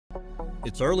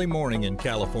It's early morning in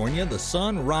California. The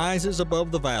sun rises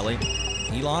above the valley.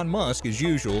 Elon Musk, as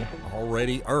usual,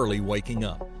 already early waking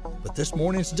up. But this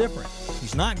morning's different.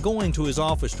 He's not going to his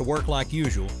office to work like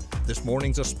usual. This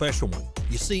morning's a special one.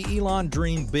 You see, Elon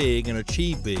dreamed big and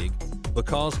achieved big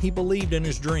because he believed in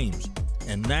his dreams.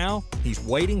 And now he's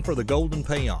waiting for the golden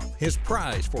payoff, his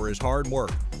prize for his hard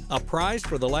work, a prize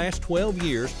for the last 12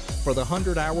 years for the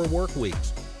 100-hour work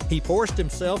weeks. He forced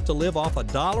himself to live off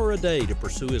 $1 a day to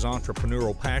pursue his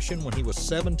entrepreneurial passion when he was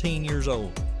 17 years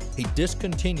old. He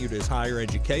discontinued his higher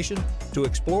education to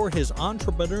explore his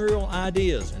entrepreneurial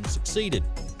ideas and succeeded.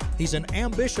 He's an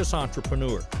ambitious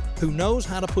entrepreneur who knows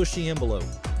how to push the envelope.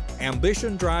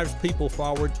 Ambition drives people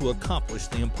forward to accomplish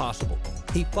the impossible.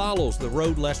 He follows the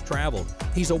road less traveled.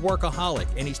 He's a workaholic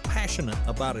and he's passionate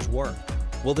about his work.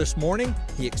 Well, this morning,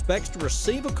 he expects to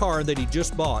receive a car that he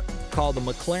just bought called the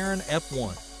McLaren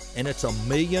F1. And it's $1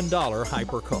 million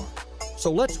hypercar. So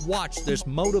let's watch this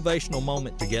motivational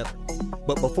moment together.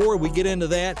 But before we get into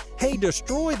that, hey,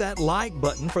 destroy that like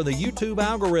button for the YouTube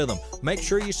algorithm. Make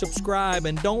sure you subscribe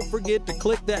and don't forget to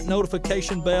click that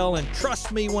notification bell. And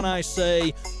trust me when I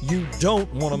say you don't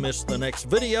want to miss the next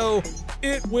video.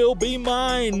 It will be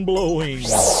mind-blowing.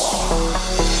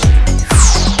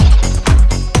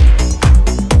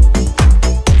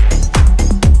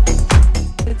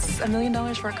 It's $1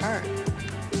 million for a car.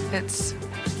 It's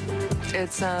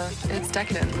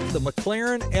decadent. The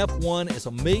McLaren F1 is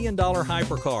 $1 million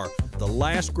hypercar, the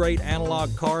last great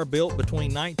analog car built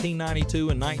between 1992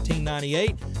 and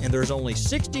 1998, and there's only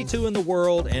 62 in the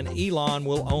world, and Elon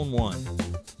will own one.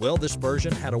 Well, this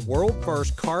version had a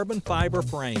world-first carbon fiber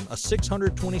frame, a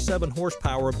 627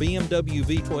 horsepower BMW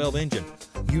V12 engine.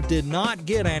 You did not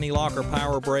get anti-lock or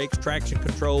power brakes, traction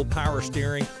control, power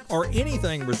steering, or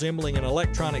anything resembling an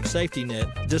electronic safety net,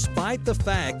 despite the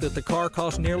fact that the car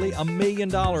cost nearly $1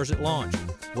 million at launch.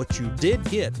 What you did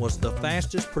get was the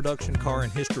fastest production car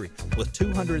in history, with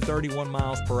 231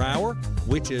 miles per hour,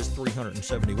 which is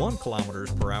 371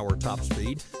 kilometers per hour top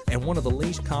speed, and one of the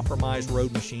least compromised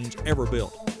road machines ever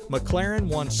built. McLaren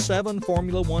won 7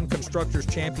 Formula One Constructors'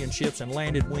 Championships and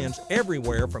landed wins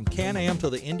everywhere from Can-Am to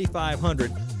the Indy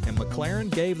 500, and McLaren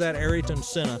gave that Ayrton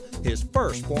Senna his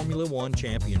first Formula One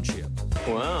championship.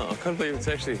 Wow, I can't believe it's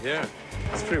actually here.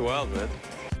 It's pretty wild, man.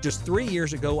 Just 3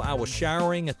 years ago, I was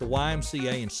showering at the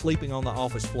YMCA and sleeping on the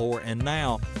office floor, and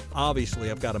now, obviously,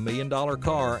 I've got $1 million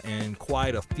car and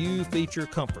quite a few feature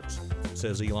comforts,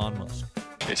 says Elon Musk.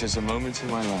 It's just a moment in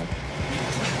my life.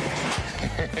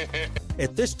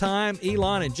 At this time,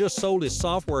 Elon had just sold his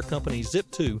software company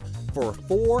Zip2 for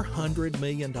 $400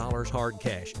 million hard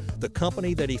cash, the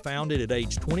company that he founded at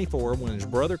age 24 when his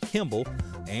brother Kimball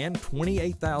and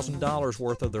 $28,000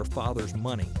 worth of their father's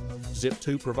money.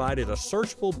 Zip2 provided a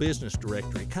searchable business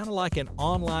directory, kind of like an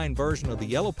online version of the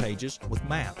Yellow Pages with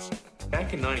maps.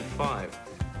 Back in '95,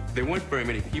 there weren't very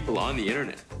many people on the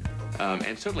internet,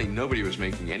 and certainly nobody was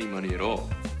making any money at all.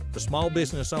 The small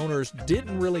business owners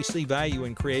didn't really see value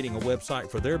in creating a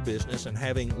website for their business and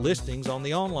having listings on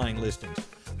the online listings.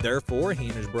 Therefore, he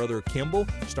and his brother Kimball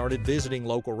started visiting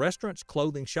local restaurants,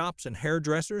 clothing shops, and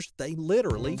hairdressers. They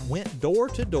literally went door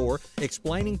to door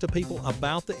explaining to people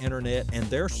about the internet and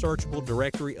their searchable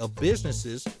directory of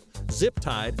businesses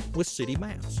zip-tied with city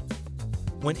maps.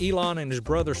 When Elon and his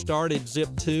brother started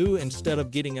Zip2, instead of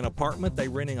getting an apartment, they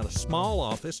rented a small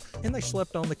office and they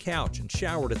slept on the couch and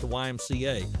showered at the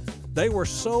YMCA. They were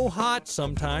so hot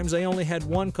sometimes they only had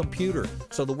one computer,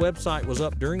 so the website was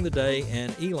up during the day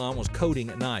and Elon was coding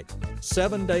at night.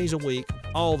 7 days a week,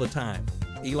 all the time.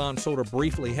 Elon sort of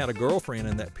briefly had a girlfriend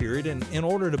in that period, and in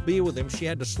order to be with him, she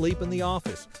had to sleep in the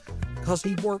office. Because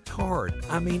he worked hard.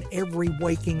 I mean, every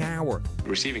waking hour.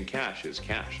 Receiving cash is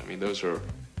cash. I mean, those are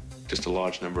just a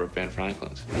large number of Ben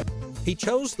Franklins. He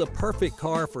chose the perfect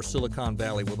car for Silicon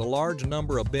Valley with a large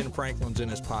number of Ben Franklins in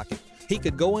his pocket. He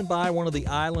could go and buy one of the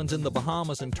islands in the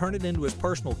Bahamas and turn it into his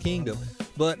personal kingdom,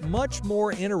 but much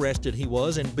more interested he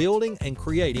was in building and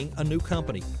creating a new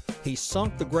company. He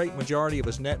sunk the great majority of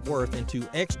his net worth into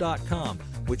X.com,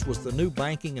 which was the new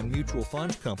banking and mutual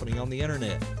funds company on the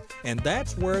internet. And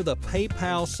that's where the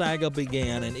PayPal saga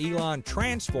began, and Elon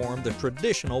transformed the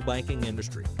traditional banking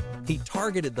industry. He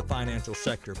targeted the financial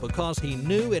sector because he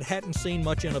knew it hadn't seen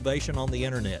much innovation on the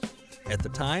internet. At the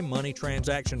time, money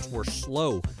transactions were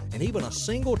slow, and even a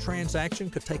single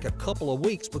transaction could take a couple of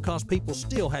weeks because people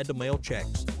still had to mail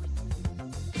checks.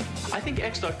 I think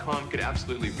X.com could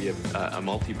absolutely be a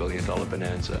multi-billion-dollar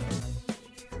bonanza.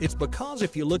 It's because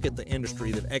if you look at the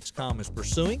industry that XCOM is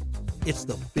pursuing, it's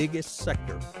the biggest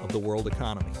sector of the world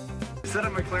economy. Is that a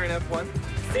McLaren F1?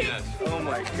 Yes. Oh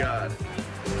my God.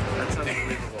 That's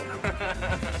unbelievable.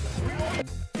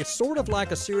 It's sort of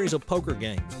like a series of poker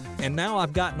games, and now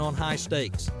I've gotten on high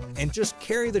stakes. And just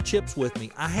carry the chips with me.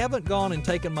 I haven't gone and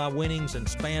taken my winnings and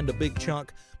spanned a big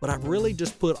chunk, but I've really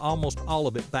just put almost all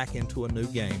of it back into a new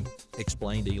game,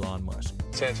 explained Elon Musk.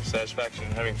 Sense of satisfaction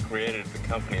in having created the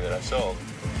company that I sold.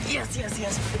 Yes,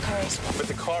 with the cars. But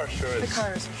the car sure is. The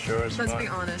cars. Sure is Let's fun. be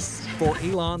honest. For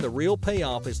Elon, the real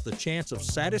payoff is the chance of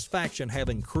satisfaction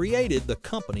having created the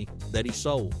company that he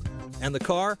sold. And the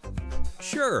car?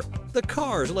 Sure, the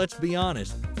cars, let's be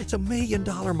honest. It's $1 million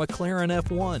McLaren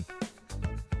F1.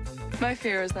 My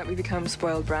fear is that we become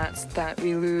spoiled brats, that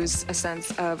we lose a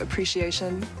sense of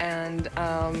appreciation and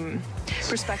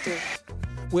perspective.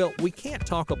 Well, we can't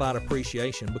talk about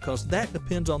appreciation because that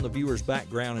depends on the viewer's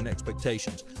background and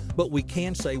expectations. But we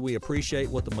can say we appreciate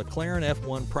what the McLaren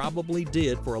F1 probably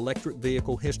did for electric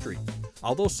vehicle history.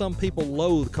 Although some people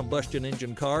loathe combustion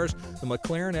engine cars, the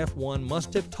McLaren F1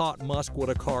 must have taught Musk what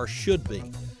a car should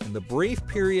be. In the brief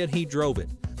period he drove it,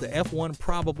 the F1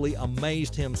 probably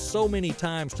amazed him so many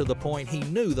times to the point he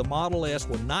knew the Model S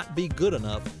would not be good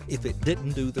enough if it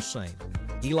didn't do the same.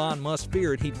 Elon Musk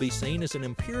feared he'd be seen as an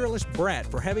imperialist brat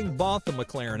for having bought the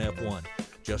McLaren F1.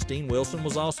 Justine Wilson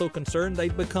was also concerned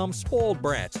they'd become spoiled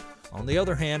brats. On the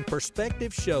other hand,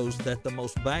 perspective shows that the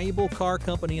most valuable car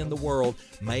company in the world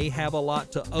may have a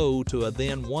lot to owe to a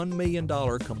then $1 million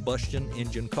combustion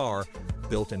engine car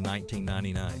built in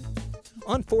 1999.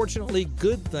 Unfortunately,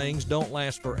 good things don't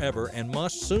last forever and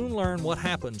must soon learn what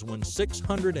happens when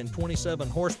 627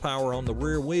 horsepower on the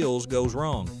rear wheels goes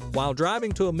wrong. While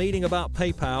driving to a meeting about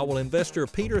PayPal with investor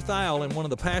Peter Thiel in one of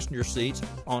the passenger seats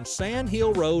on Sand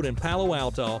Hill Road in Palo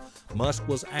Alto, Musk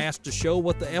was asked to show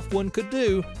what the F1 could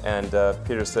do. And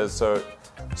Peter says, so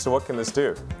what can this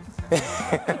do?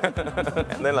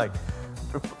 And then like,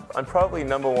 I'm probably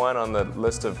 #1 on the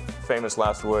list of famous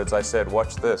last words. I said,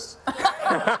 watch this.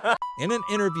 In an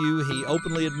interview, he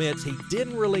openly admits he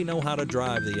didn't really know how to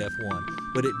drive the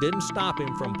F1, but it didn't stop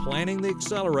him from planning the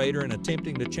accelerator and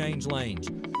attempting to change lanes.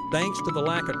 Thanks to the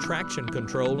lack of traction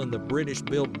control in the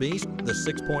British-built beast, the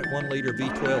 6.1-liter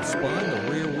V12 spun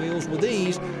the rear wheels with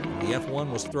ease. The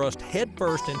F1 was thrust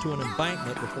headfirst into an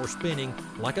embankment before spinning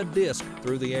like a disc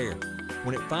through the air.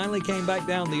 When it finally came back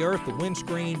down the earth, the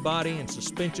windscreen, body, and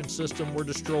suspension system were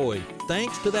destroyed.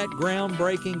 Thanks to that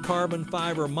groundbreaking carbon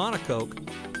fiber monocoque,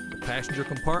 the passenger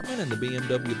compartment and the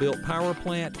BMW-built power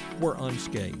plant were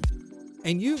unscathed.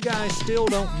 And you guys still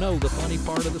don't know the funny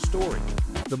part of the story.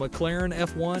 The McLaren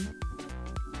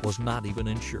F1 was not even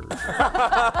insured.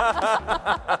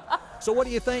 So what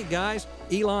do you think, guys?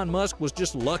 Elon Musk was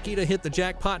just lucky to hit the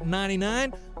jackpot in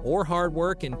 '99, or hard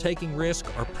work and taking risk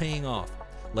are paying off?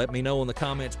 Let me know in the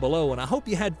comments below, and I hope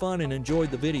you had fun and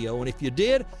enjoyed the video. And if you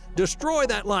did, destroy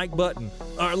that like button,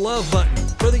 or love button,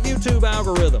 for the YouTube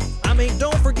algorithm.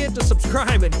 Don't forget to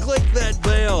subscribe and click that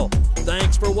bell.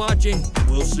 Thanks for watching.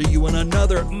 We'll see you in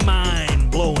another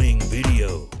mind-blowing